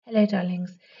Hello,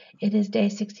 darlings. It is day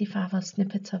 65 of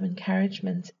Snippets of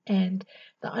Encouragement, and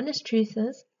the honest truth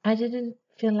is, I didn't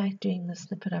feel like doing the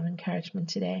snippet of encouragement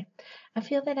today. I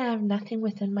feel that I have nothing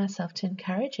within myself to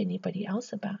encourage anybody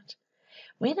else about.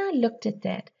 When I looked at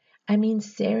that,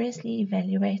 seriously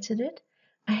evaluated it,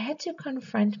 I had to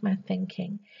confront my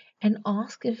thinking and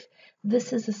ask if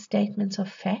this is a statement of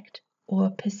fact or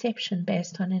a perception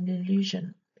based on an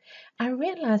illusion. I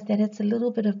realized that it's a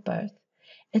little bit of both.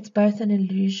 It's both an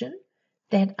illusion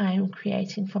that I am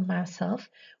creating for myself,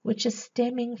 which is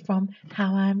stemming from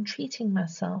how I am treating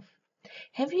myself.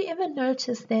 Have you ever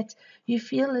noticed that you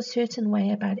feel a certain way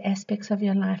about aspects of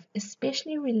your life,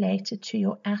 especially related to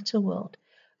your outer world,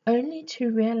 only to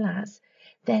realize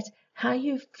that how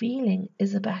you're feeling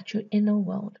is about your inner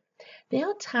world? There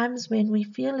are times when we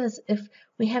feel as if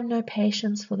we have no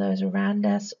patience for those around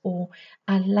us, or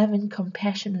our love and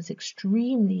compassion is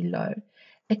extremely low.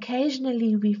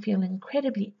 Occasionally we feel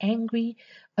incredibly angry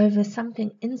over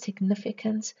something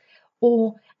insignificant,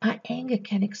 or our anger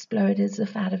can explode as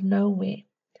if out of nowhere.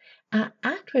 Our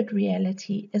outward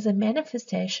reality is a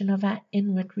manifestation of our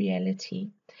inward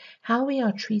reality. How we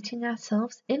are treating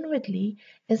ourselves inwardly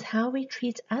is how we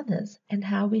treat others and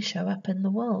how we show up in the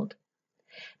world.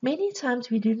 Many times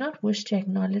we do not wish to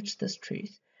acknowledge this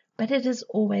truth, but it is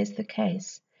always the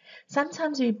case.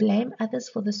 Sometimes we blame others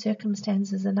for the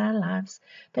circumstances in our lives,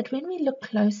 but when we look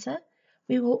closer,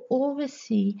 we will always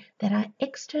see that our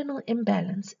external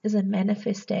imbalance is a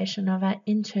manifestation of our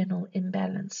internal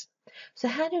imbalance. So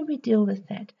how do we deal with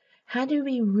that? How do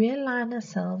we realign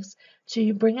ourselves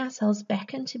to bring ourselves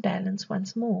back into balance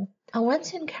once more? I want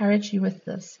to encourage you with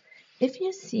this. If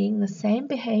you're seeing the same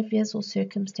behaviors or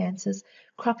circumstances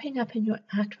cropping up in your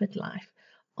outward life,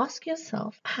 ask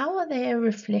yourself, how are they a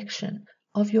reflection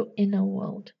of your inner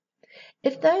world?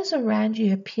 If those around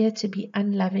you appear to be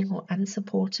unloving or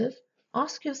unsupportive,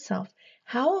 ask yourself,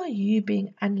 how are you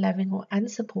being unloving or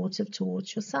unsupportive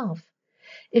towards yourself?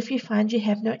 If you find you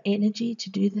have no energy to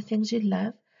do the things you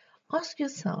love, ask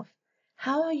yourself,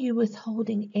 how are you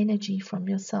withholding energy from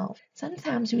yourself?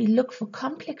 Sometimes we look for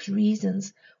complex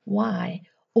reasons why,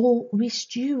 or we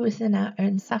stew within our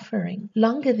own suffering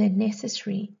longer than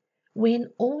necessary,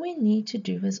 when all we need to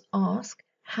do is ask,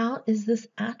 how is this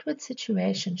outward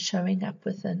situation showing up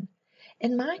within?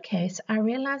 In my case, I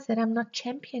realize that I'm not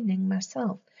championing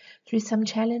myself through some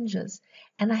challenges,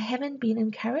 and I haven't been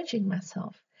encouraging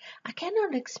myself. I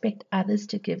cannot expect others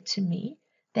to give to me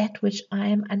that which I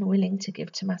am unwilling to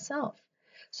give to myself.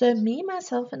 So me,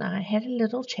 myself, and I had a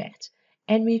little chat,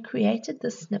 and we created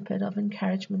this snippet of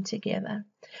encouragement together.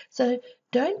 So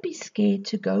don't be scared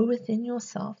to go within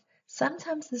yourself.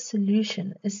 Sometimes the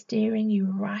solution is staring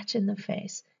you right in the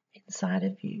face inside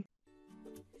of you.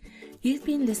 You've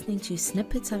been listening to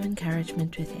Snippets of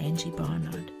Encouragement with Angie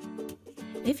Barnard.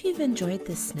 If you've enjoyed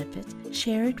this snippet,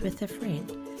 share it with a friend.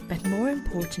 But more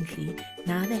importantly,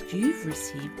 now that you've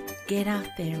received, get out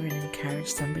there and encourage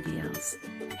somebody else.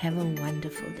 Have a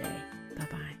wonderful day.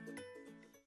 Bye-bye.